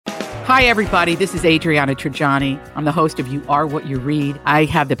Hi, everybody. This is Adriana Trajani. I'm the host of You Are What You Read. I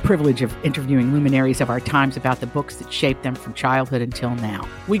have the privilege of interviewing luminaries of our times about the books that shaped them from childhood until now.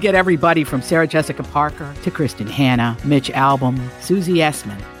 We get everybody from Sarah Jessica Parker to Kristen Hanna, Mitch Albom, Susie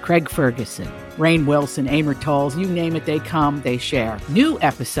Essman, Craig Ferguson, Rainn Wilson, Amor Tolls, you name it, they come, they share. New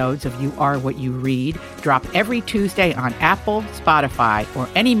episodes of You Are What You Read drop every Tuesday on Apple, Spotify, or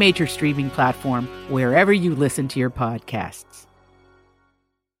any major streaming platform wherever you listen to your podcasts.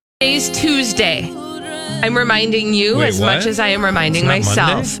 Today's Tuesday. I'm reminding you as much as I am reminding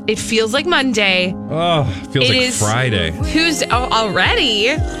myself. Monday? It feels like Monday. Oh, feels like Friday. Tuesday already.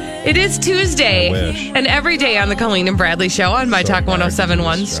 It is Tuesday. I wish. And every day on the Colleen and Bradley Show on My Talk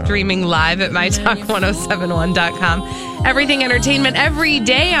 1071, streaming live at mytalk1071.com. Everything entertainment every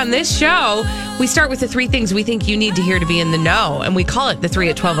day on this show. We start with the three things we think you need to hear to be in the know, and we call it the 3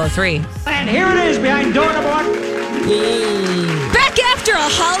 at 12:03. And here it is behind door number one. Back after a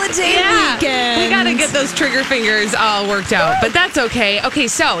holiday weekend. We got to get those trigger fingers all worked out, but that's okay. Okay,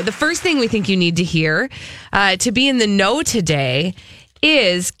 so the first thing we think you need to hear to be in the know today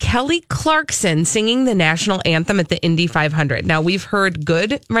is Kelly Clarkson singing the national anthem at the Indy 500. Now, we've heard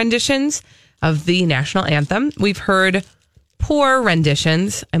good renditions of the national anthem. We've heard poor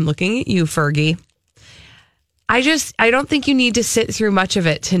renditions. I'm looking at you, Fergie. I don't think you need to sit through much of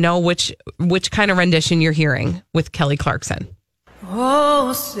it to know which kind of rendition you're hearing with Kelly Clarkson.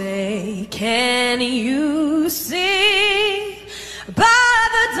 Oh, say, can you see by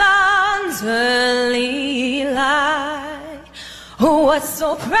the dawn's early light what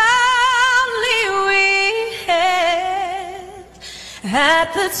so proudly we hailed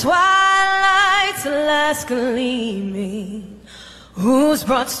at the twilight's last gleaming, whose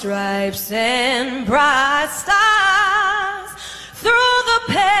broad stripes and bright stars through the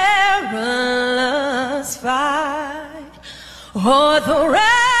perilous fight o'er the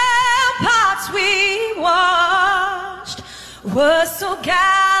ramparts we watched were so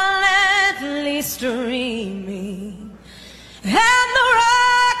gallantly streaming, and the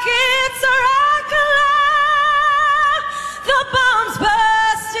rockets rock along, the bombs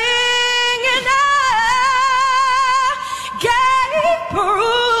bursting in air gave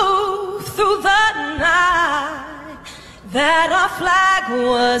proof through the night that our flag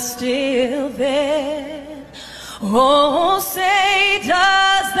was still there. Oh, say,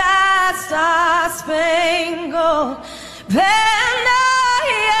 does that star-spangled banner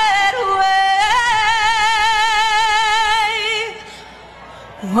yet wave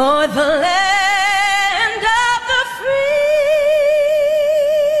o'er the land of the free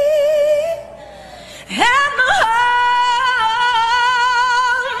and the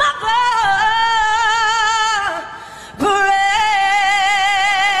home of the brave?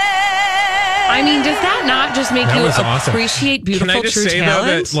 I mean, does that not just make you appreciate beautiful Can I just true say, talent?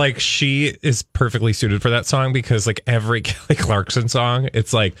 though, that like she is perfectly suited for that song because like every Kelly Clarkson song,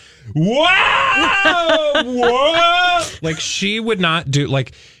 it's like, whoa, whoa. Like she would not do,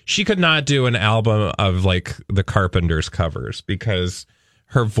 like she could not do an album of like the Carpenters covers because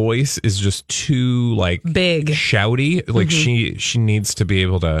her voice is just too like big, shouty. Like she needs to be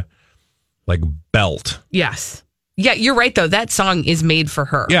able to like belt. Yes. Yeah, you're right, though. That song is made for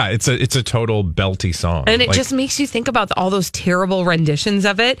her. Yeah, it's a total belty song. And it just makes you think about all those terrible renditions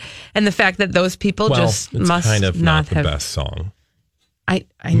of it and the fact that those people just must kind of not the have... best song. I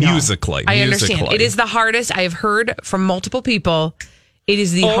know. Musically. I understand. It is the hardest. I have heard from multiple people. It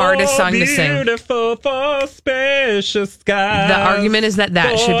is the hardest song to sing. Beautiful for spacious skies. The argument is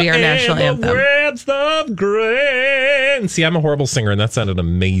that should be our national anthem. Reds of grain. See, I'm a horrible singer, and that sounded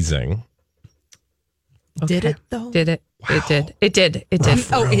amazing. Did it, though? Did it? Wow. It did. It did. It did.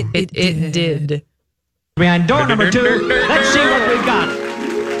 Oh, it did. Behind door number two, let's see what we've got.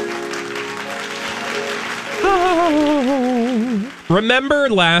 Remember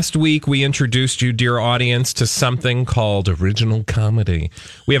last week we introduced you, dear audience, to something called original comedy.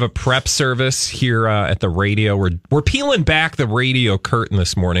 We have a prep service here at the radio. We're peeling back the radio curtain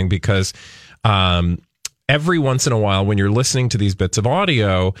this morning because every once in a while when you're listening to these bits of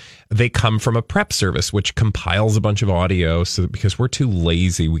audio, they come from a prep service, which compiles a bunch of audio because we're too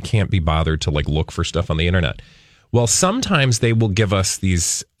lazy. We can't be bothered to like look for stuff on the internet. Well, sometimes they will give us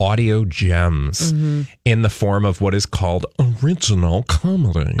these audio gems in the form of what is called original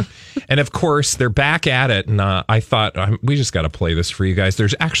comedy. And of course, they're back at it. And I thought, we just got to play this for you guys.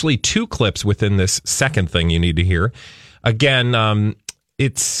 There's actually 2 clips within this second thing you need to hear. Again,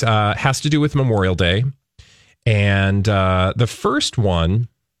 it's has to do with Memorial Day. And the first one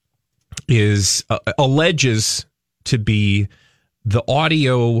is alleges to be the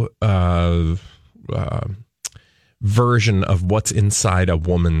audio version of what's inside a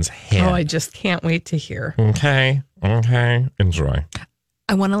woman's head. Oh, I just can't wait to hear. Okay. Enjoy.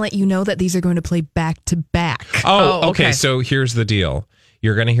 I want to let you know that these are going to play back to back. Oh, Oh, okay. okay. So here's the deal.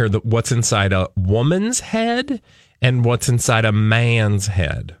 You're going to hear what's inside a woman's head and what's inside a man's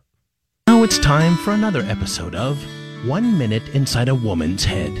head. Now it's time for another episode of 1 Minute Inside a Woman's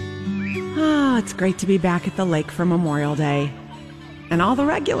Head. Oh, it's great to be back at the lake for Memorial Day. And all the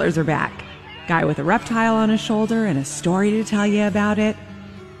regulars are back. Guy with a reptile on his shoulder and a story to tell you about it.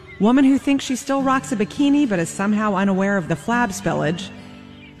 Woman who thinks she still rocks a bikini but is somehow unaware of the flab spillage.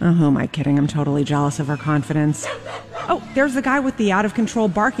 Oh, who am I kidding? I'm totally jealous of her confidence. Oh, there's the guy with the out-of-control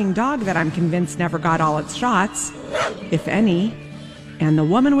barking dog that I'm convinced never got all its shots, if any. And the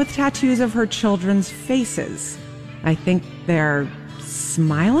woman with tattoos of her children's faces. I think they're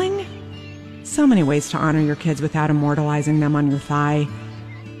smiling? So many ways to honor your kids without immortalizing them on your thigh.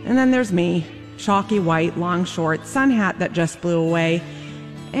 And then there's me, chalky white, long short, sun hat that just blew away,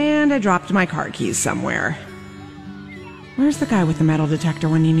 and I dropped my car keys somewhere. Where's the guy with the metal detector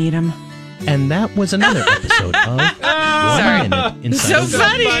when you need him? And that was another episode of 1 Minute Inside So a Woman's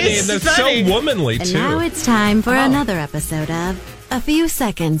funny. Funny, It's and that's funny. so womanly, And too. now it's time for another episode of A Few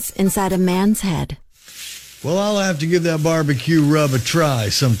Seconds Inside a Man's Head. Well, I'll have to give that barbecue rub a try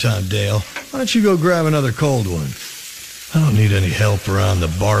sometime, Dale. Why don't you go grab another cold one? I don't need any help around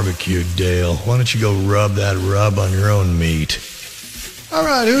the barbecue, Dale. Why don't you go rub that rub on your own meat? All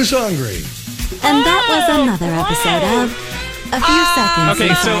right, who's hungry? And that was another episode of A Few Seconds Okay,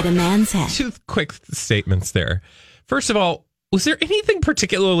 Inside so a Man's Head. two quick statements there. First of all, was there anything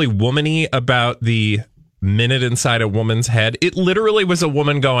particularly womany about the minute inside a woman's head? It literally was a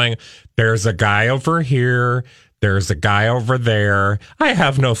woman going, there's a guy over here, there's a guy over there, I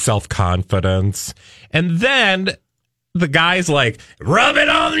have no self-confidence. And then the guy's like, rub it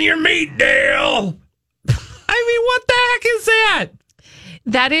on your meat, Dale. I mean, what the heck is that?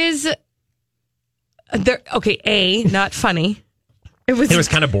 That is, okay, not funny. It was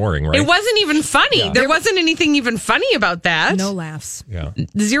kind of boring, right? It wasn't even funny. Yeah. There wasn't anything even funny about that. No laughs. Yeah.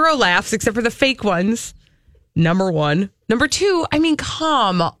 0 laughs except for the fake ones. Number one. Number two, I mean,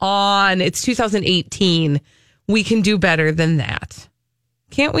 come on. It's 2018. We can do better than that.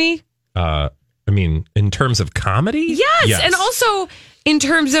 Can't we? I mean, in terms of comedy? Yes. And also in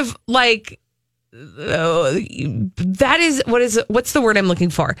terms of like, that is, what's the word I'm looking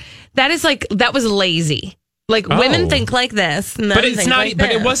for? That is like, that was lazy. Like women think like this. And but men it's think not, like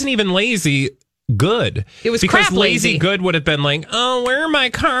but it this. wasn't even lazy good. It was because crap lazy lazy. good would have been like, oh, where are my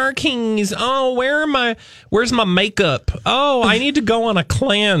car keys? Oh, where's my makeup? Oh, I need to go on a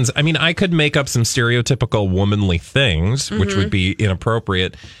cleanse. I mean, I could make up some stereotypical womanly things, which would be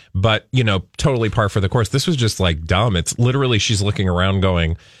inappropriate, but totally par for the course. This was just like dumb. It's literally, she's looking around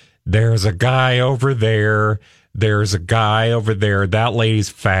going, there's a guy over there. There's a guy over there. That lady's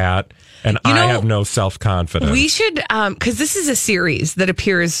fat. And I have no self-confidence. We should, because this is a series that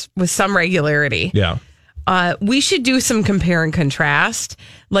appears with some regularity. Yeah. We should do some compare and contrast.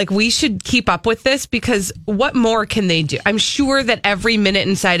 Like, we should keep up with this because what more can they do? I'm sure that every minute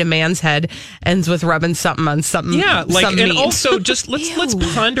inside a man's head ends with rubbing something on something. Yeah, like, some and meat. also just let's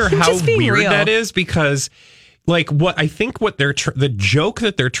ponder how Just being weird real. that is, because like what I think what they're the joke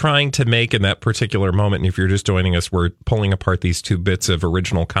that they're trying to make in that particular moment, and if you're just joining us, we're pulling apart these two bits of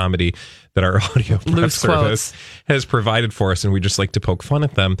original comedy that our audio prep Loose service has provided for us, and we just like to poke fun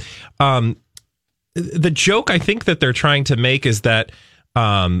at them. The joke I think that they're trying to make is that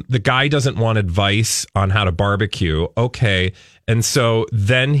the guy doesn't want advice on how to barbecue. Okay. And so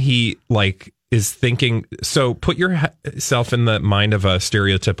then he like is thinking, so put yourself in the mind of a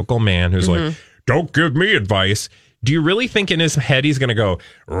stereotypical man who's like, don't give me advice. Do you really think in his head he's going to go,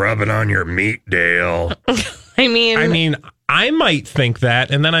 rub it on your meat, Dale? I mean, I might think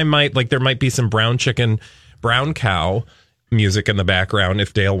that. And then I might, like, there might be some brown chicken, brown cow music in the background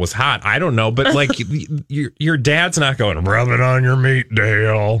if Dale was hot. I don't know. But, like, your dad's not going, rub it on your meat,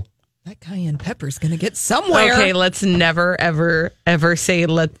 Dale. That cayenne pepper's going to get somewhere. okay, let's never, ever, ever say,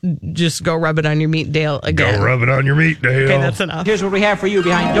 just go rub it on your meat, Dale, again. Go rub it on your meat, Dale. Okay, that's enough. Here's what we have for you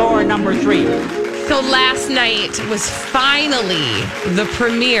behind door number 3. So last night was finally the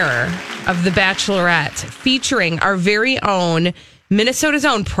premiere of The Bachelorette, featuring our very own, Minnesota's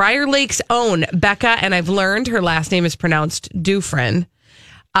own, Prior Lake's own, Becca, and I've learned her last name is pronounced Dufresne.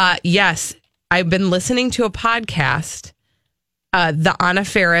 Yes, I've been listening to a podcast, the Anna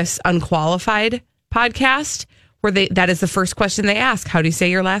Faris Unqualified podcast, where that is the first question they ask. How do you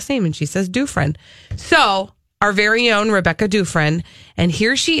say your last name? And she says Dufresne. So our very own Rebecca Dufresne, and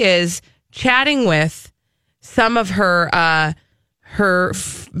here she is chatting with some of her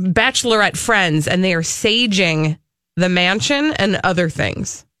bachelorette friends, and they are saging the mansion, and other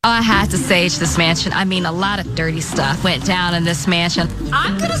things. I had to sage this mansion. I mean, a lot of dirty stuff went down in this mansion.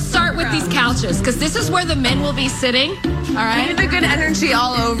 I'm going to start with these couches because this is where the men will be sitting. All right? We need the good energy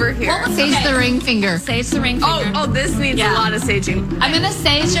all over here. Well, sage the ring finger. Sage the ring finger. Oh, this needs a lot of saging. I'm going to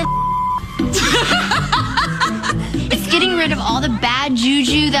sage your... It's getting rid of all the bad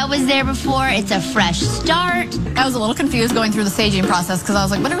juju that was there before. It's a fresh start. I was a little confused going through the saging process because I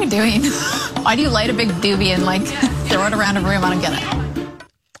was like, what are we doing? Why do you light a big doobie and like throw it around a room? I don't get it.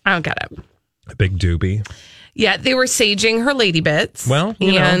 I don't get it. A big doobie. Yeah, they were saging her lady bits. Well,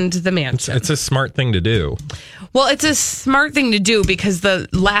 and the mansion. It's a smart thing to do. Well, it's a smart thing to do because the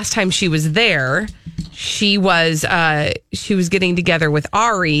last time she was there, she was getting together with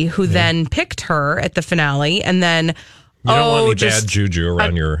Ari, who then picked her at the finale, and then you don't want any bad juju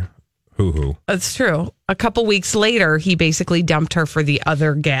around your hoo-hoo. That's true. A couple weeks later, he basically dumped her for the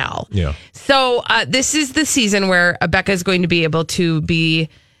other gal. Yeah. So this is the season where Becca is going to be able to be,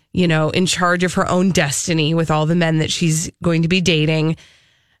 in charge of her own destiny with all the men that she's going to be dating.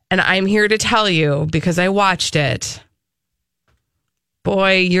 And I'm here to tell you, because I watched it,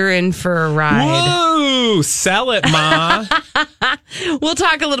 boy, you're in for a ride. Whoa, sell it, Ma. We'll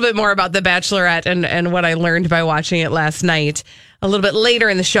talk a little bit more about The Bachelorette and what I learned by watching it last night a little bit later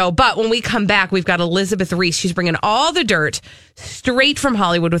in the show. But when we come back, we've got Elizabeth Reese. She's bringing all the dirt straight from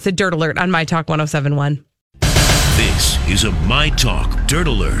Hollywood with a Dirt Alert on My Talk 107.1. This is a My Talk Dirt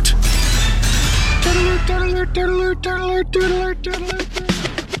Alert. Dirt Alert, Dirt Alert, Dirt Alert, Dirt Alert, Dirt Alert, Dirt Alert.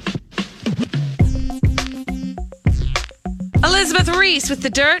 Elizabeth Reese with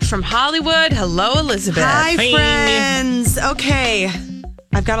the dirt from Hollywood. Hello, Elizabeth. Hi, friends. Okay,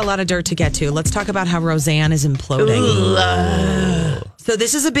 I've got a lot of dirt to get to. Let's talk about how Roseanne is imploding. So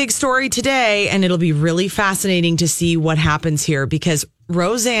this is a big story today, and it'll be really fascinating to see what happens here because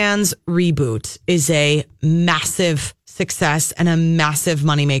Roseanne's reboot is a massive success and a massive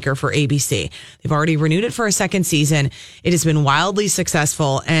moneymaker for ABC. They've already renewed it for a second season. It has been wildly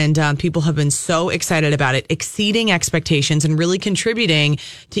successful, and people have been so excited about it, exceeding expectations and really contributing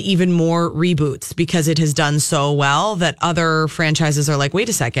to even more reboots because it has done so well that other franchises are like, wait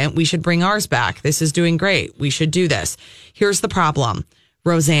a second, we should bring ours back. This is doing great. We should do this. Here's the problem.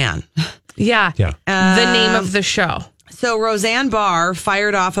 Roseanne. Yeah. The name of the show. So Roseanne Barr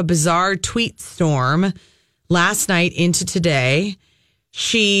fired off a bizarre tweet storm last night into today.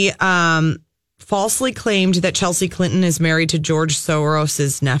 She falsely claimed that Chelsea Clinton is married to George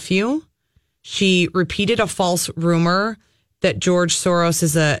Soros' nephew. She repeated a false rumor that George Soros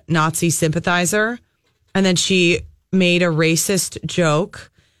is a Nazi sympathizer. And then she made a racist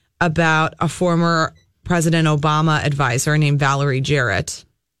joke about a former President Obama advisor named Valerie Jarrett.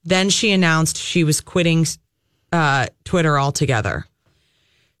 Then she announced she was quitting Twitter altogether.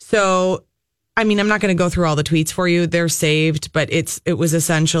 So, I mean, I'm not going to go through all the tweets for you. They're saved, but it was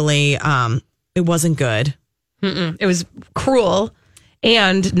essentially, it wasn't good. It was cruel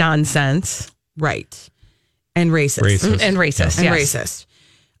and nonsense. Right. And racist. And racist, And yes.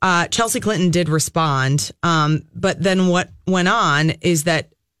 racist. Chelsea Clinton did respond. But then what went on is that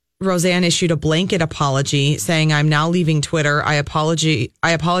Roseanne issued a blanket apology saying, I'm now leaving Twitter. I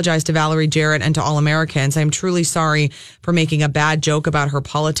apologize to Valerie Jarrett and to all Americans. I'm truly sorry for making a bad joke about her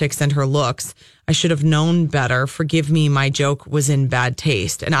politics and her looks. I should have known better. Forgive me. My joke was in bad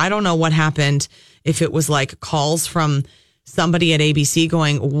taste. And I don't know what happened, if it was like calls from somebody at ABC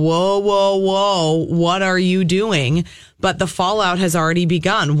going, whoa, whoa, whoa, what are you doing? But the fallout has already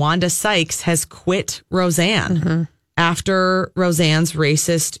begun. Wanda Sykes has quit Roseanne. After Roseanne's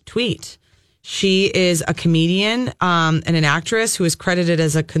racist tweet. She is a comedian and an actress who is credited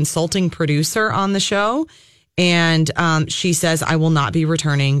as a consulting producer on the show. And she says, I will not be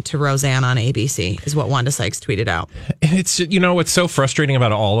returning to Roseanne on ABC, is what Wanda Sykes tweeted out. It's, what's so frustrating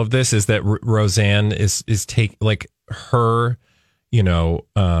about all of this is that Roseanne is her,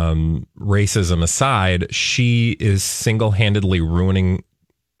 racism aside, she is single-handedly ruining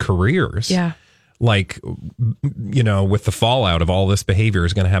careers. Yeah. With the fallout of all this behavior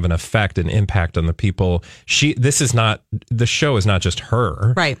is going to have an effect and impact on the people. The show is not just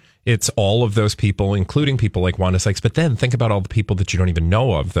her. Right. It's all of those people, including people like Wanda Sykes. But then think about all the people that you don't even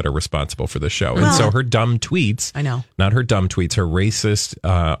know of that are responsible for the show. And so her dumb tweets, I know, not her dumb tweets, her racist.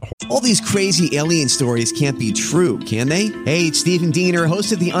 All these crazy alien stories can't be true, can they? Hey, it's Stephen Diener,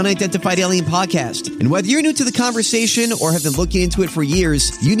 host of the Unidentified Alien Podcast. And whether you're new to the conversation or have been looking into it for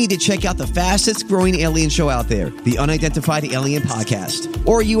years, you need to check out the fastest growing alien show out there, the Unidentified Alien Podcast,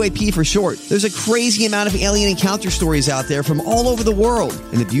 or UAP for short. There's a crazy amount of alien encounter stories out there from all over the world.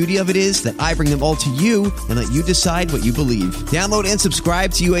 And the beauty beauty of it is that I bring them all to you and let you decide what you believe. Download and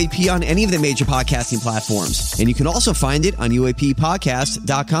subscribe to UAP on any of the major podcasting platforms. And you can also find it on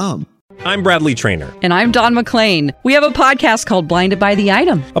UAPpodcast.com. I'm Bradley Trainer. And I'm Don McClain. We have a podcast called Blinded by the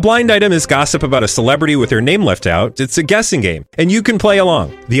Item. A blind item is gossip about a celebrity with their name left out. It's a guessing game, and you can play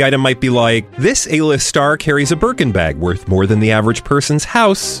along. The item might be like, this A-list star carries a Birkin bag worth more than the average person's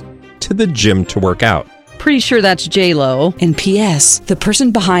house to the gym to work out. Pretty sure that's J-Lo. And P.S. the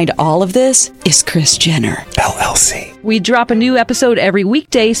person behind all of this is Kris Jenner, LLC. We drop a new episode every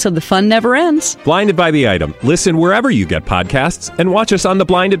weekday so the fun never ends. Blinded by the Item. Listen wherever you get podcasts and watch us on the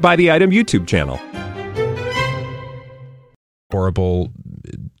Blinded by the Item YouTube channel. Horrible,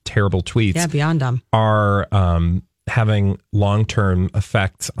 terrible tweets. Yeah, beyond dumb. Are having long-term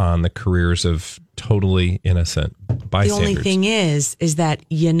effects on the careers of totally innocent bystanders. The only thing is that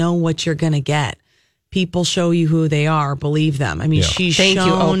you know what you're going to get. People show you who they are. Believe them. I mean, she's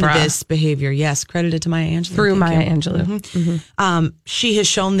shown this behavior. Yes, credited to Maya Angelou. Through Maya Angelou. She has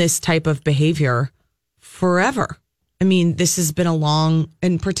shown this type of behavior forever. I mean, this has been a long,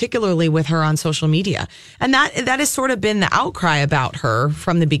 and particularly with her on social media. And that has sort of been the outcry about her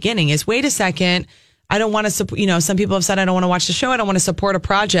from the beginning is, wait a second, I don't want to support, some people have said, I don't want to watch the show. I don't want to support a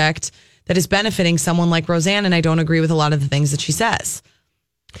project that is benefiting someone like Roseanne. And I don't agree with a lot of the things that she says.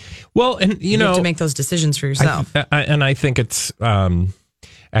 Well, and you have to make those decisions for yourself. I think it's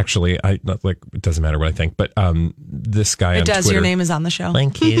actually, it doesn't matter what I think, but this guy on Twitter, your name is on the show.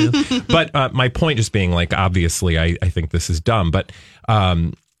 Thank you. But my point just being, like, obviously, I think this is dumb, but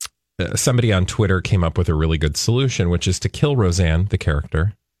somebody on Twitter came up with a really good solution, which is to kill Roseanne, the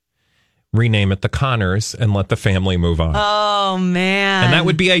character, rename it The Connors, and let the family move on. Oh, man. And that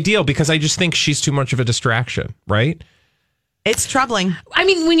would be ideal, because I just think she's too much of a distraction, right? It's troubling. I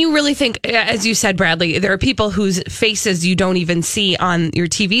mean, when you really think, as you said, Bradley, there are people whose faces you don't even see on your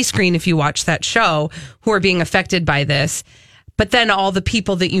TV screen if you watch that show who are being affected by this. But then all the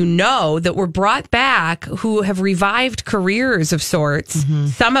people that you know that were brought back who have revived careers of sorts,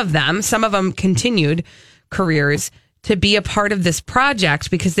 some of them continued careers to be a part of this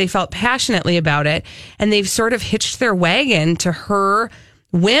project because they felt passionately about it. And they've sort of hitched their wagon to her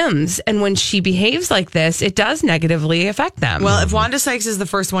whims, and when she behaves like this, it does negatively affect them. Well, if Wanda Sykes is the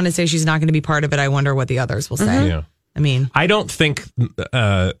first one to say she's not going to be part of it, I wonder what the others will say. Yeah. I mean, I don't think,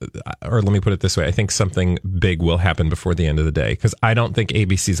 or let me put it this way, I think something big will happen before the end of the day, because I don't think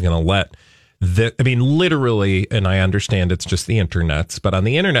ABC is going to let literally, and I understand it's just the internets, but on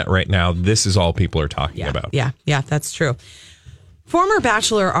the internet right now, this is all people are talking about. Yeah, that's true. Former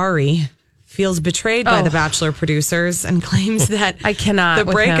Bachelor Ari feels betrayed by the Bachelor producers and claims that I cannot. The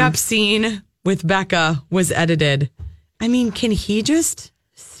breakup scene with Becca was edited. I mean, can he just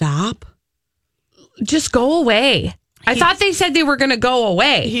stop? Just go away. I thought they said they were going to go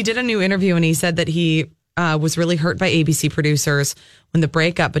away. He did a new interview and he said that he was really hurt by ABC producers when the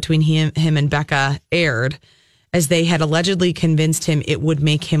breakup between him and Becca aired, as they had allegedly convinced him it would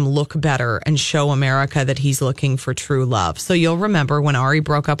make him look better and show America that he's looking for true love. So you'll remember when Ari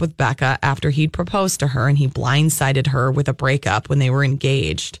broke up with Becca after he'd proposed to her and he blindsided her with a breakup when they were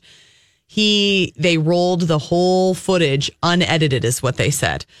engaged. They rolled the whole footage unedited, is what they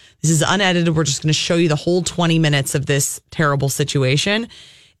said. This is unedited. We're just going to show you the whole 20 minutes of this terrible situation.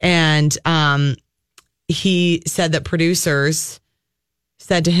 And he said that producers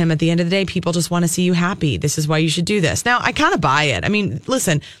said to him, at the end of the day, people just want to see you happy. This is why you should do this. Now, I kind of buy it. I mean,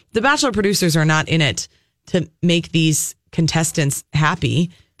 listen, the Bachelor producers are not in it to make these contestants happy.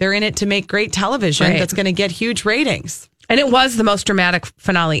 They're in it to make great television that's going to get huge ratings. And it was the most dramatic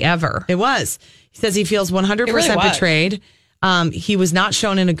finale ever. It was. He says he feels 100% betrayed. He was not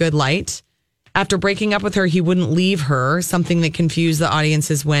shown in a good light. After breaking up with her, he wouldn't leave her, something that confused the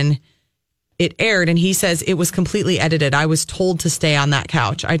audiences when it aired, and he says it was completely edited. I was told to stay on that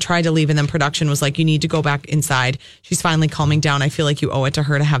couch. I tried to leave, and then production was like, you need to go back inside. She's finally calming down. I feel like you owe it to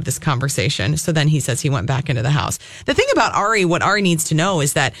her to have this conversation. So then he says he went back into the house. The thing about Ari, what Ari needs to know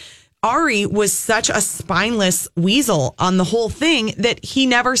is that Ari was such a spineless weasel on the whole thing that he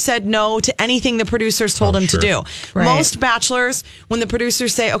never said no to anything the producers told him to do. Right. Most bachelors, when the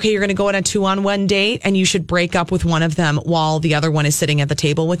producers say, okay, you're going to go on a 2-on-1 date and you should break up with one of them while the other one is sitting at the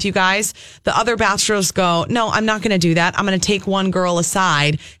table with you guys, the other bachelors go, no, I'm not going to do that. I'm going to take one girl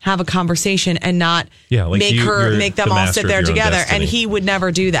aside, have a conversation, and not make them all sit there together. And he would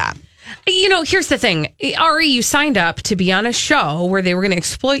never do that. You know, here's the thing. Ari, you signed up to be on a show where they were going to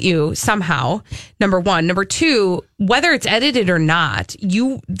exploit you somehow. Number one. Number two, whether it's edited or not,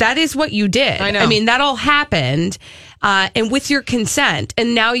 that is what you did. I know. I mean, that all happened. And with your consent,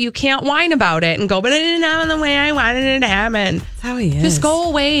 and now you can't whine about it and go, but it didn't happen the way I wanted it to happen. That's how he is. Just go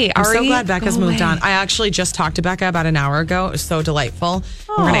away, I'm Ari. so glad Becca's Go moved away. on. I actually just talked to Becca about an hour ago. It was so delightful.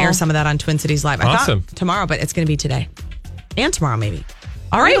 We're going to air some of that on Twin Cities Live. I Awesome. thought tomorrow, but it's going to be today. And tomorrow, maybe.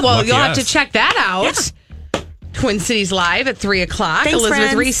 All right, well, Lucky you'll have us. to check that out. Yeah. Twin Cities Live at 3 o'clock. Thanks, Elizabeth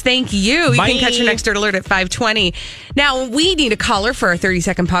friends. Reese, thank you. You Bye. can catch your next Dirt Alert at 5:20. Now, we need a caller for our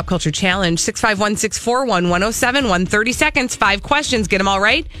 30-second pop culture challenge. 651-641-1071. 30 seconds, 5 questions. Get them all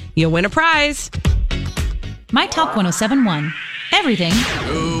right. You'll win a prize. My Talk 1071. Everything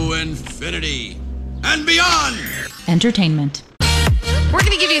To infinity and beyond. entertainment. We're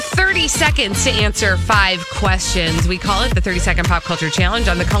going to give you 30 seconds to answer 5 questions. We call it the 30-second pop culture challenge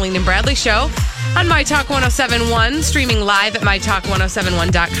on the Colleen and Bradley Show on My Talk 1071, streaming live at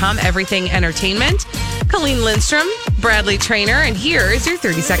mytalk1071.com. Everything entertainment. Colleen Lindstrom, Bradley Trainer, and here is your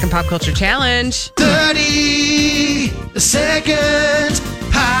 30-second pop culture challenge. 30 seconds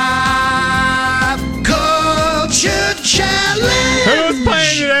pop culture challenge. Who's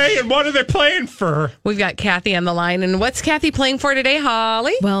playing today and what are they playing for? We've got Kathy on the line, and what's Kathy playing for today,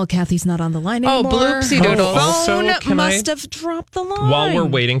 Holly? Well, Kathy's not on the line Oh, anymore. bloopsie doodles. Also, Phone can must I- have dropped the line. While we're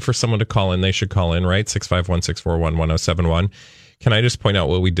waiting for someone to call in, they should call in, right? 651-641-1071. Can I just point out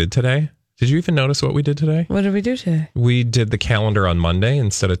what we did today? Did you even notice what we did today? What did we do today? We did the calendar on Monday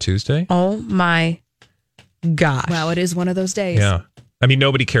instead of Tuesday. Oh, my gosh. Wow, it is one of those days. Yeah. I mean,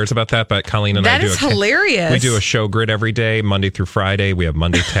 nobody cares about that, but Colleen and I That do is hilarious. We do a show grid every day, Monday through Friday. We have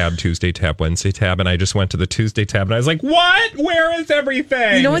Monday tab, Tuesday tab, Wednesday tab. And I just went to the Tuesday tab and I was like, what? Where is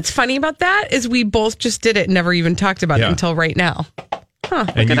everything? You know what's funny about that is we both just did it and never even talked about it Yeah. until right now. Huh,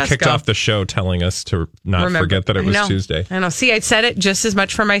 And look you at us kicked go. off the show telling us to not Remember. forget that it I was know. Tuesday. I know. See, I said it just as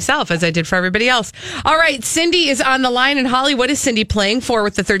much for myself as I did for everybody else. All right, Cindy is on the line. And Holly, what is Cindy playing for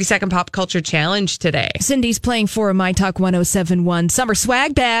with the 30-second pop culture challenge today? Cindy's playing for a My Talk 1071 summer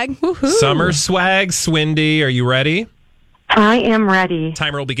swag bag. Woohoo. Summer swag, Swindy. Are you ready? I am ready.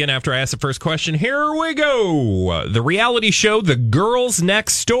 Timer will begin after I ask the first question. Here we go. The reality show The Girls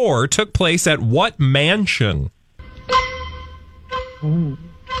Next Door took place at what mansion? Ooh.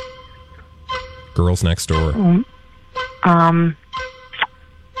 Girls Next Door.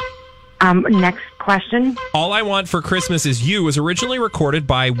 Next question. All I Want for Christmas Is You was originally recorded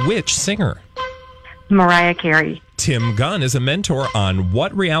by which singer? Mariah Carey. Tim Gunn is a mentor on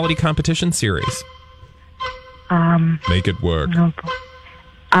what reality competition series? Make It Work.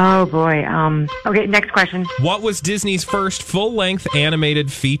 Oh boy. Okay, next question. What was Disney's first full-length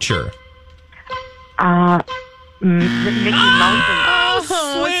animated feature? Mickey Mouse.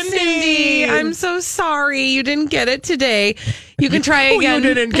 Oh, Cindy, I'm so sorry you didn't get it today. You can try again.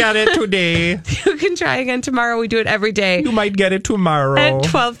 You didn't get it today. You can try again tomorrow. We do it every day. You might get it tomorrow. At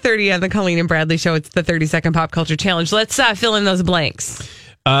 12:30 on the Colleen and Bradley Show. It's the 30-second pop culture challenge. Let's fill in those blanks.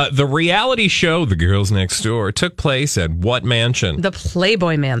 The reality show The Girls Next Door took place at what mansion? The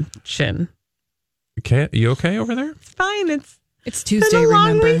Playboy Mansion. Okay, you okay over there? It's fine. It's Tuesday, been a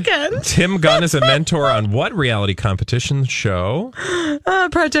long remember? weekend. Tim Gunn is a mentor on what reality competition show?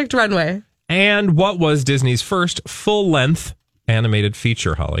 Project Runway. And what was Disney's first full-length animated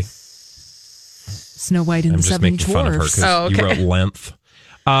feature, Holly? Snow White and I'm the just Seven making fun of her Dwarfs. because you wrote length.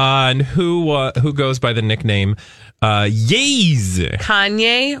 And who goes by the nickname Yeez?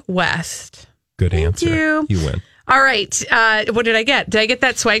 Kanye West. Good answer. you. You win. All right. What did I get? Did I get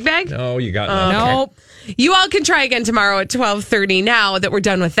that swag bag? No, you got nothing. Nope. You all can try again tomorrow at 12:30. Now that we're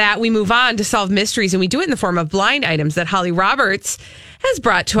done with that, we move on to solve mysteries, and we do it in the form of blind items that Holly Roberts has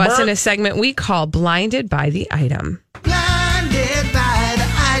brought to us in a segment we call Blinded by the Item. Blinded by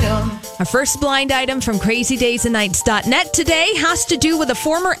the item. Our first blind item from crazydaysandnights.net today has to do with a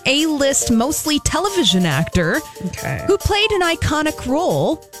former A-list, mostly television actor who played an iconic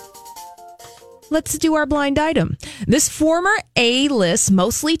role. Let's do our blind item. This former A-list,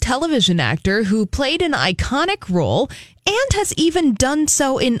 mostly television actor who played an iconic role and has even done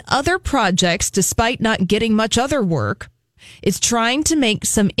so in other projects despite not getting much other work is trying to make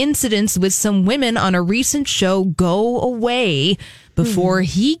some incidents with some women on a recent show go away before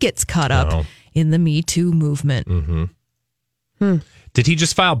he gets caught up in the Me Too movement. Mm-hmm. Did he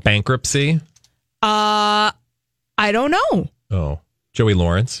just file bankruptcy? I don't know. Oh, Joey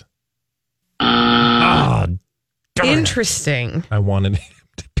Lawrence. Interesting. I wanted him.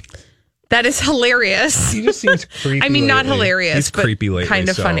 That is hilarious. He just seems creepy. I mean, not lately. hilarious, He's but creepy lately. kind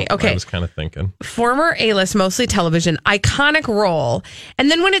of so funny. Okay. I was kind of thinking. Former A-list, mostly television, iconic role. And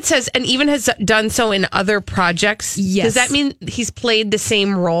then when it says, and even has done so in other projects, does that mean he's played the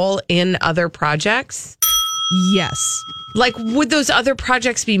same role in other projects? Yes. Like, would those other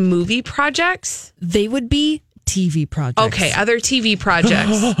projects be movie projects? They would be TV projects. Okay, other TV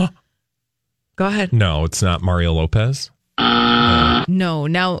projects. Go ahead. No, it's not Mario Lopez. No.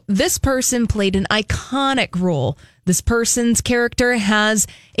 Now, this person played an iconic role. This person's character has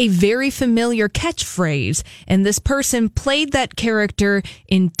a very familiar catchphrase, and this person played that character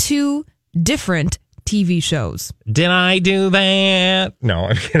in 2 different TV shows. Did I do that? No,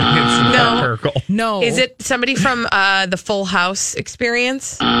 I'm kidding. It's not Urkel. No. Is it somebody from the Full House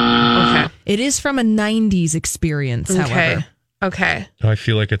experience? Okay. It is from a 90s experience, however. Okay. I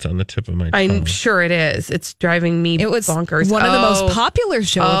feel like it's on the tip of my tongue. I'm sure it is. It's driving me bonkers. One of the most popular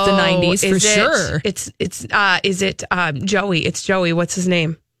show of the 90s, for sure. Is it Joey? It's Joey. What's his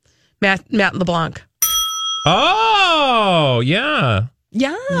name? Matt LeBlanc. Oh, yeah.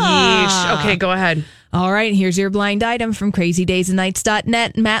 Yeah. Yeesh. Okay, go ahead. All right, here's your blind item from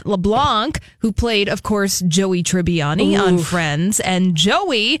crazydaysandnights.net. Matt LeBlanc, who played, of course, Joey Tribbiani on Friends. And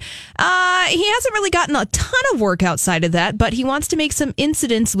Joey, he hasn't really gotten a ton of work outside of that, but he wants to make some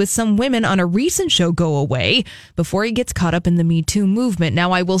incidents with some women on a recent show go away before he gets caught up in the Me Too movement.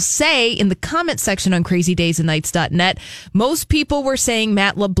 Now, I will say in the comment section on crazydaysandnights.net, most people were saying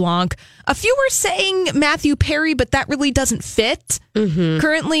Matt LeBlanc. A few were saying Matthew Perry, but that really doesn't fit.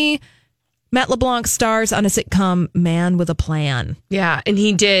 Currently, Matt LeBlanc stars on a sitcom, Man with a Plan. Yeah, and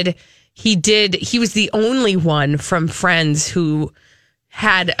he was the only one from Friends who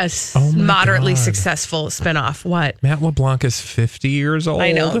had a moderately successful spinoff. What? Matt LeBlanc is 50 years old.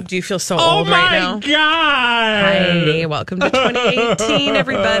 I know. Do you feel so old right now? Oh, my God. Hi, welcome to 2018,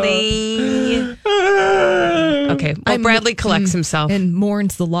 everybody. Okay, well, Bradley collects himself. And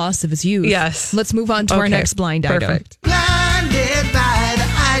mourns the loss of his youth. Yes. Let's move on to our next blind item. Perfect. Blinded by the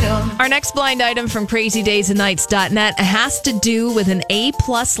item. Our next blind item from crazydaysandnights.net has to do with an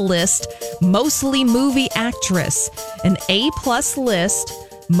A-plus list, mostly movie actress. An A-plus list,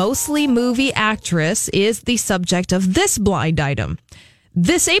 mostly movie actress is the subject of this blind item.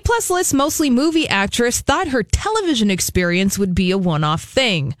 This A-plus list, mostly movie actress thought her television experience would be a one-off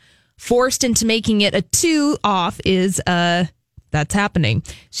thing. Forced into making it a two-off is that's happening.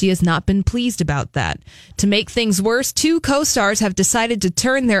 She has not been pleased about that. To make things worse, 2 co-stars have decided to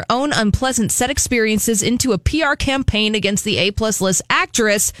turn their own unpleasant set experiences into a PR campaign against the A-plus list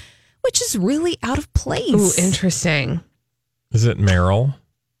actress, which is really out of place. Ooh, interesting. Is it Meryl?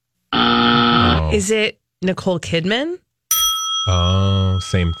 Is it Nicole Kidman? Oh,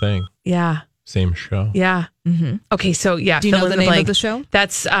 same thing. Yeah. Same show. Yeah. Mm-hmm. Okay, so yeah. Do you know the name of the show?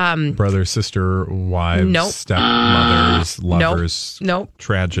 That's Brother, sister, wives, Nope. stepmothers, lovers. Nope.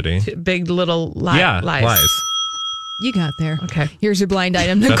 Tragedy. Big Little Lies. Yeah, lies. You got there. Okay. Here's your blind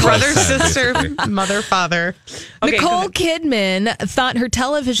item. That's what I Brother, said, sister, basically. mother, father. Okay, Nicole Kidman thought her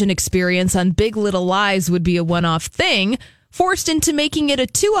television experience on Big Little Lies would be a one-off thing. Forced into making it a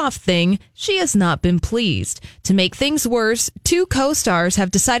two-off thing, she has not been pleased. To make things worse, 2 co-stars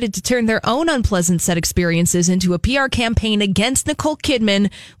have decided to turn their own unpleasant set experiences into a PR campaign against Nicole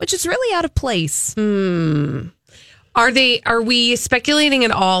Kidman, which is really out of place. Are we speculating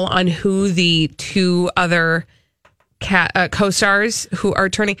at all on who the 2 other co-stars who are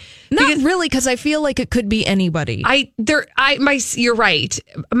turning? Not really, because I feel like it could be anybody. You're right.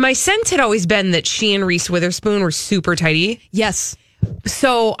 My sense had always been that she and Reese Witherspoon were super tighty. Yes.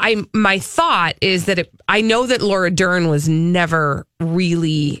 So my thought is that I know that Laura Dern was never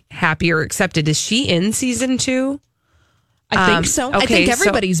really happy or accepted. Is she in season 2? I think so. I think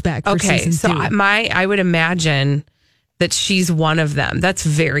everybody's back for season 2. So I would imagine that she's one of them. That's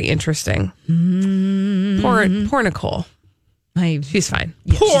very interesting. Poor Nicole. She's fine.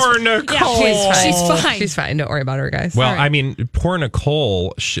 Yeah, poor Nicole. Yeah, she's fine. She's fine. Don't worry about her, guys. Well, I mean, poor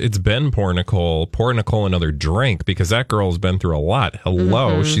Nicole. It's been poor Nicole. Pour Nicole another drink because that girl's been through a lot.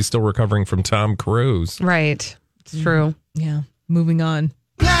 Hello. She's still recovering from Tom Cruise. Right. It's true. Yeah. Moving on.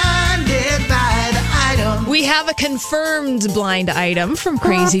 Blinded by the item. We have a confirmed blind item from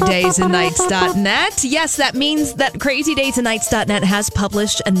crazydaysandnights.net. Yes, that means that crazydaysandnights.net has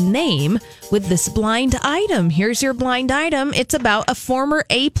published a name with this blind item. Here's your blind item. It's about a former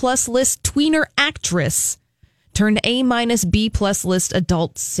A-plus list tweener actress turned A-B+ list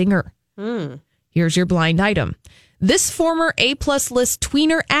adult singer. Here's your blind item. This former A-plus list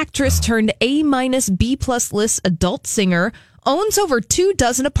tweener actress turned A-B+ list adult singer owns over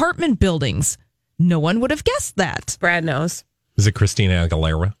 24 apartment buildings. No one would have guessed that. Brad knows. Is it Christina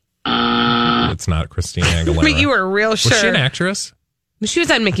Aguilera? It's not Christina Aguilera. But you were real sure. Was she an actress? She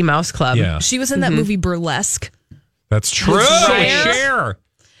was on Mickey Mouse Club. Yeah. She was in that movie Burlesque. That's true. Cher.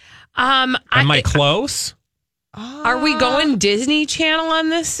 Am I close? Are we going Disney Channel on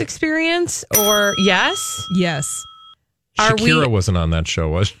this experience? Or yes? Yes. Shakira wasn't on that show,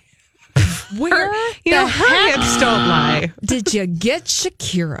 was she? Where her hips don't lie. Did you get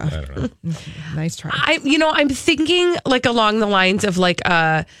Shakira? I don't know. Nice try. I'm thinking like along the lines of like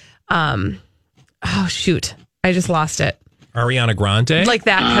oh shoot, I just lost it. Ariana Grande, like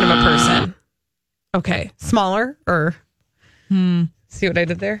that kind of a person. Okay, smaller or see what I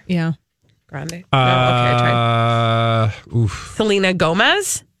did there? Yeah, Grande. No, okay, I tried. Selena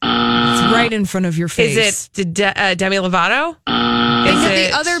Gomez. It's right in front of your face. Is it Demi Lovato? Think of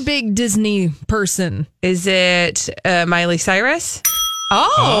the other big Disney person. Is it Miley Cyrus?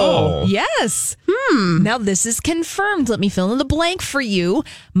 Oh, yes. Now this is confirmed. Let me fill in the blank for you.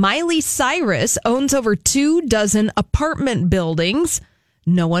 Miley Cyrus owns over 24 apartment buildings.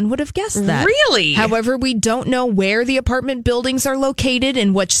 No one would have guessed that. Really? However, we don't know where the apartment buildings are located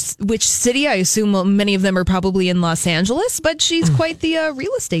in which city. I assume many of them are probably in Los Angeles, but she's quite the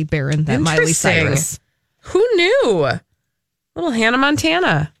real estate baron, that Miley Cyrus. Who knew? Little Hannah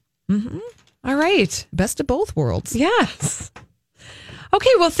Montana. Mm-hmm. All right. Best of both worlds. Yes. Okay,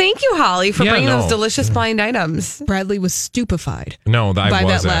 well, thank you, Holly, for bringing those delicious blind items. Bradley was stupefied. No, I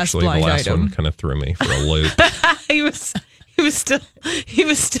was that last actually. The last item. one kind of threw me for a loop. He was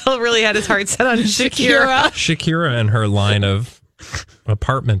still really had his heart set on Shakira. Shakira and her line of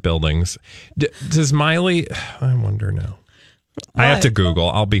apartment buildings. Does Miley? I wonder now. I have to Google.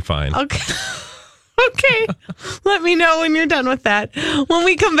 I'll be fine. Okay. Let me know when you're done with that. When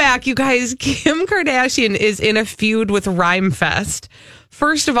we come back, you guys, Kim Kardashian is in a feud with Rhymefest.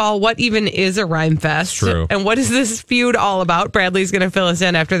 First of all, what even is a Rhymefest? True. And what is this feud all about? Bradley's going to fill us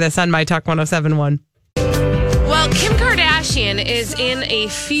in after this on My Talk 1071. Well, Kim Kardashian is in a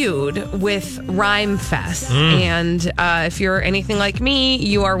feud with Rhymefest. And if you're anything like me,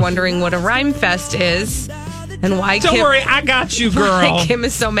 you are wondering what a Rhymefest is. And why Don't worry, I got you, girl. Why Kim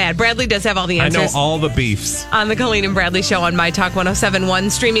is so mad. Bradley does have all the answers. I know all the beefs. On the Colleen and Bradley Show on My Talk 1071,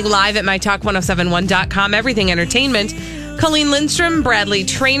 streaming live at MyTalk1071.com. Everything Entertainment. Colleen Lindstrom, Bradley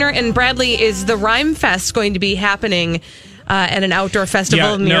Trainer, and Bradley, is the Rhymefest going to be happening at an outdoor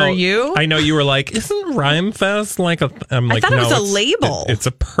festival near you? I know you were like, isn't Rhymefest like a? I'm like, I thought no, it was a label. It's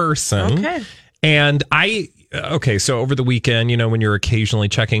a person. Okay. And so over the weekend, when you're occasionally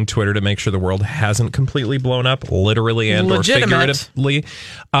checking Twitter to make sure the world hasn't completely blown up, literally and or figuratively,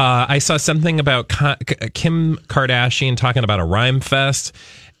 I saw something about Kim Kardashian talking about a Rhymefest.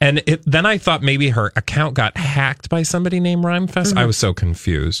 And then I thought maybe her account got hacked by somebody named Rhymefest. Mm-hmm. I was so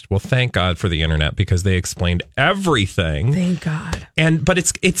confused. Well, thank God for the internet, because they explained everything. Thank God. But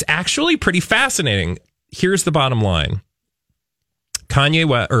it's actually pretty fascinating. Here's the bottom line. Kim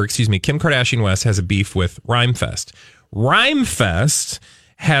Kardashian West has a beef with Rhymefest. Rhymefest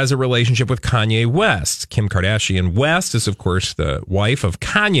has a relationship with Kanye West. Kim Kardashian West is, of course, the wife of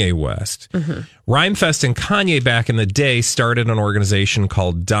Kanye West. Mm-hmm. Rhymefest and Kanye back in the day started an organization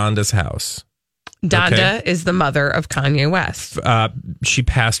called Donda's House. Donda is the mother of Kanye West. She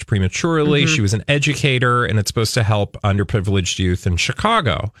passed prematurely. Mm-hmm. She was an educator, and it's supposed to help underprivileged youth in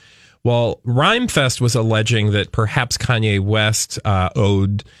Chicago. Well, Rhymefest was alleging that perhaps Kanye West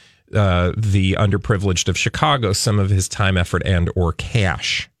owed the underprivileged of Chicago some of his time, effort, and or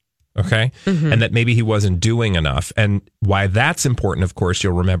cash. Okay. Mm-hmm. And that maybe he wasn't doing enough. And why that's important, of course,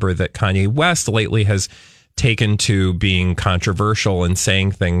 you'll remember that Kanye West lately has taken to being controversial and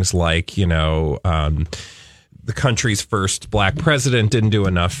saying things like, the country's first black president didn't do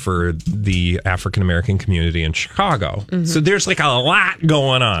enough for the African-American community in Chicago. Mm-hmm. So there's like a lot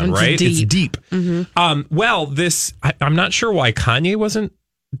going on, right? It's deep. Mm-hmm. I'm not sure why Kanye wasn't.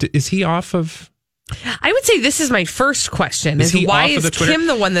 Is he off of? I would say this is my first question. Why is Kim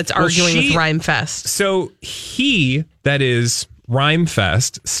the one that's arguing with Rhymefest? So that is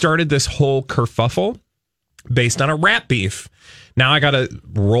Rhymefest, started this whole kerfuffle based on a rap beef. Now I got to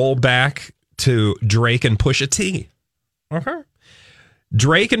roll back to Drake and Pusha T. Okay.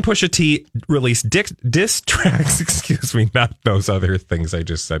 Drake and Pusha T released diss tracks. Excuse me, not those other things I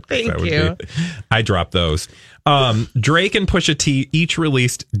just said. Thank you. I dropped those. Drake and Pusha T each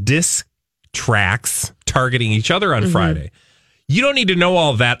released diss tracks targeting each other on Friday. You don't need to know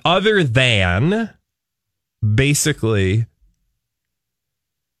all that other than basically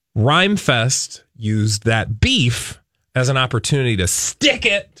Rhymefest used that beef as an opportunity to stick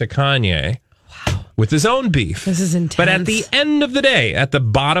it to Kanye with his own beef. This is intense. But at the end of the day, at the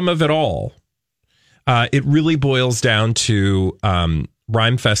bottom of it all, it really boils down to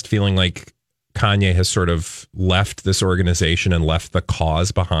Rhymefest feeling like Kanye has sort of left this organization and left the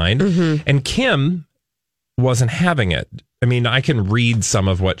cause behind. And Kim wasn't having it. I mean, I can read some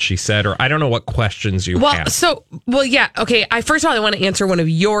of what she said, or I don't know what questions you have. Yeah. Okay. First of all, I want to answer one of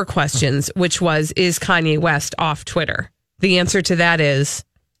your questions, which was, is Kanye West off Twitter? The answer to that is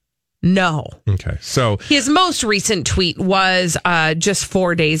no. Okay. So his most recent tweet was just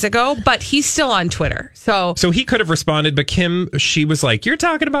 4 days ago, but he's still on Twitter. So he could have responded, but Kim, she was like, "You're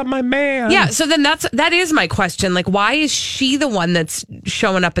talking about my man." Yeah. So then that is my question. Like, why is she the one that's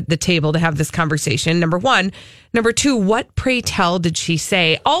showing up at the table to have this conversation? Number one. Number two, what, pray tell, did she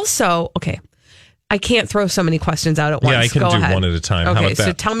say? Also, okay, I can't throw so many questions out at once. Yeah, I can do one at a time. Okay, How about that?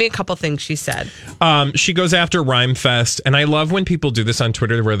 So tell me a couple things she said. She goes after Rhymefest, and I love when people do this on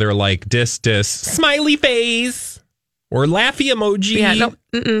Twitter where they're like, diss, smiley face, or laughy emoji. Yeah,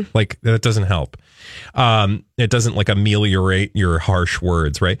 no, like, that doesn't help. It doesn't like ameliorate your harsh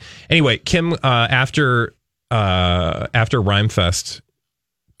words, right? Anyway, Kim, after Rhymefest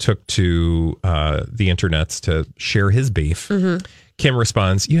took to the internets to share his beef, Kim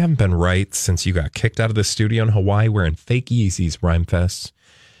responds, "You haven't been right since you got kicked out of the studio in Hawaii wearing fake Yeezys, Rhymefest.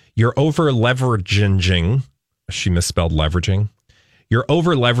 You're over leveraging," she misspelled leveraging. "You're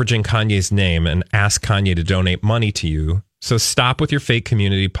over leveraging Kanye's name and ask Kanye to donate money to you. So stop with your fake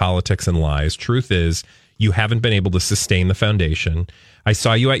community politics and lies. Truth is, you haven't been able to sustain the foundation. I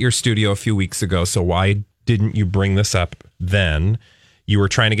saw you at your studio a few weeks ago, so why didn't you bring this up then? You were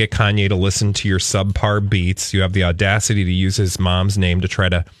trying to get Kanye to listen to your subpar beats. You have the audacity to use his mom's name to try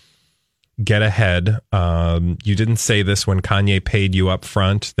to get ahead. You didn't say this when Kanye paid you up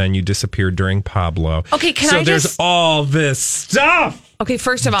front. Then you disappeared during Pablo." Okay, there's all this stuff. Okay,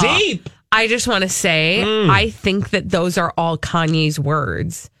 first of all, deep. I just want to say, I think that those are all Kanye's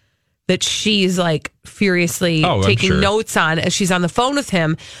words that she's like furiously taking notes on as she's on the phone with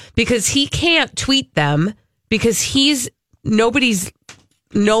him, because he can't tweet them because nobody's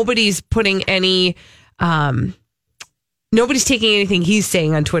putting any nobody's taking anything he's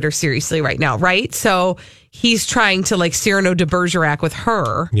saying on Twitter seriously right now, right? So he's trying to like Cyrano de Bergerac with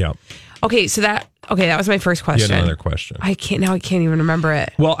her. Yeah. Okay, that was my first question. You had another question. I can't even remember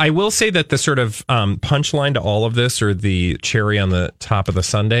it. Well, I will say that the sort of punchline to all of this, or the cherry on the top of the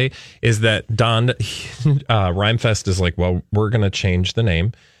sundae, is that Rhymefest is like, well, we're going to change the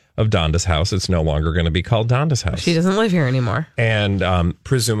name of Donda's house. It's no longer going to be called Donda's house. She doesn't live here anymore. And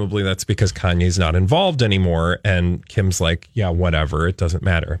presumably that's because Kanye's not involved anymore. And Kim's like, yeah, whatever. It doesn't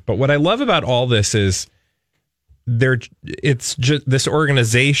matter. But what I love about all this is it's just this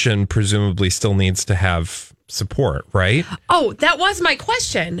organization presumably still needs to have support, right? Oh, that was my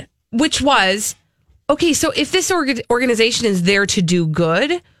question, which was, okay, so if this organization is there to do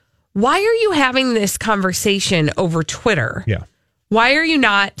good, why are you having this conversation over Twitter? Yeah. Why are you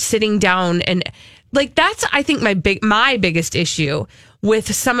not sitting down and like, that's, I think, my biggest issue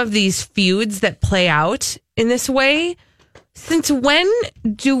with some of these feuds that play out in this way. Since when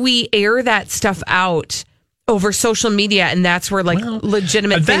do we air that stuff out over social media, and that's where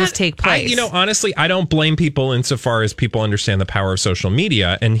legitimate things take place? Honestly, I don't blame people insofar as people understand the power of social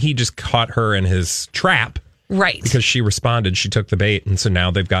media, and he just caught her in his trap. Right. Because she responded, she took the bait, and so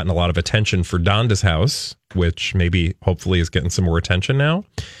now they've gotten a lot of attention for Donda's house, which hopefully is getting some more attention now.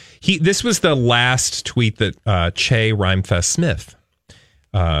 This was the last tweet that Che Rhymefest Smith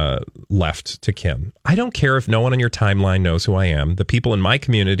left to Kim. "I don't care if no one on your timeline knows who I am. The people in my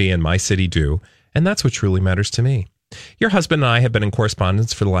community and my city do, and that's what truly matters to me. Your husband and I have been in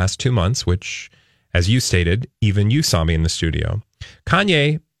correspondence for the last 2 months, which, as you stated, even you saw me in the studio.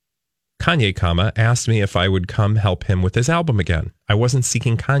 Kanye, asked me if I would come help him with his album again. I wasn't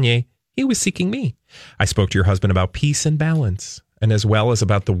seeking Kanye, he was seeking me. I spoke to your husband about peace and balance, and as well as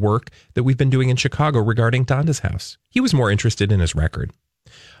about the work that we've been doing in Chicago regarding Donda's house. He was more interested in his record.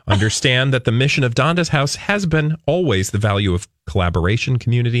 Understand that the mission of Donda's house has been always the value of collaboration,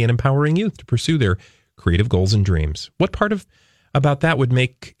 community, and empowering youth to pursue their creative goals and dreams. What part about that would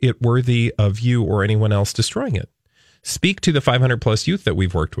make it worthy of you or anyone else destroying it? Speak to the 500 plus youth that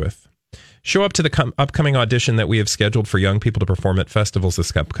we've worked with. Show up to the upcoming audition that we have scheduled for young people to perform at festivals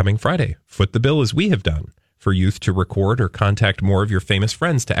this upcoming Friday. Foot the bill as we have done for youth to record, or contact more of your famous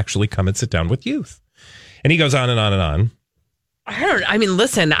friends to actually come and sit down with youth." And he goes on and on and on.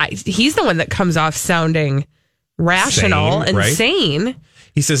 Listen, he's the one that comes off sounding rational and sane.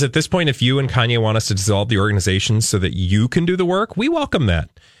 He says, "At this point, if you and Kanye want us to dissolve the organization so that you can do the work, we welcome that,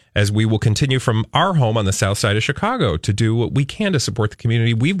 as we will continue from our home on the south side of Chicago to do what we can to support the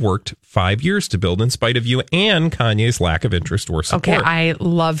community we've worked 5 years to build in spite of you and Kanye's lack of interest or support." Okay, I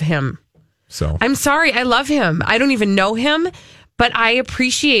love him. So I'm sorry, I love him. I don't even know him, But I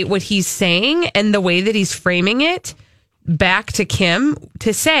appreciate what he's saying and the way that he's framing it back to Kim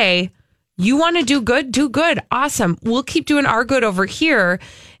to say, you want to do good. Awesome. We'll keep doing our good over here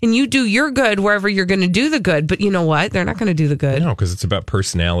and you do your good wherever you're going to do the good. But you know what? They're not going to do the good. No, because it's about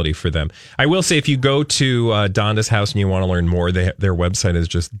personality for them. I will say, if you go to Donda's House and you want to learn more, their website is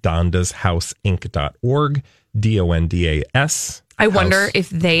just dondashouseinc.org, DONDAS. I wonder if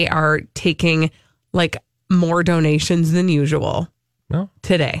they are taking like more donations than usual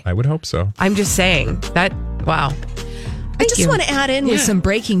today. I would hope so. I'm just saying that. Wow. I just want to add in with some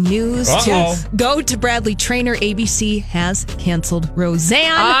breaking news Uh-oh. to go to Bradley Traynor. ABC has canceled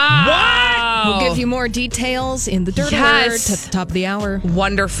Roseanne. What? We'll give you more details in the Dirt Yes. Alert at the top of the hour.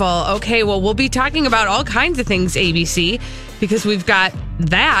 Wonderful. Okay, well, we'll be talking about all kinds of things, ABC, because we've got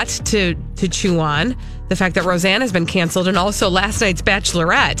that to chew on. The fact that Roseanne has been canceled and also last night's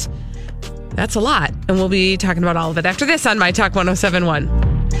Bachelorette. That's a lot. And we'll be talking about all of it after this on My Talk 1071.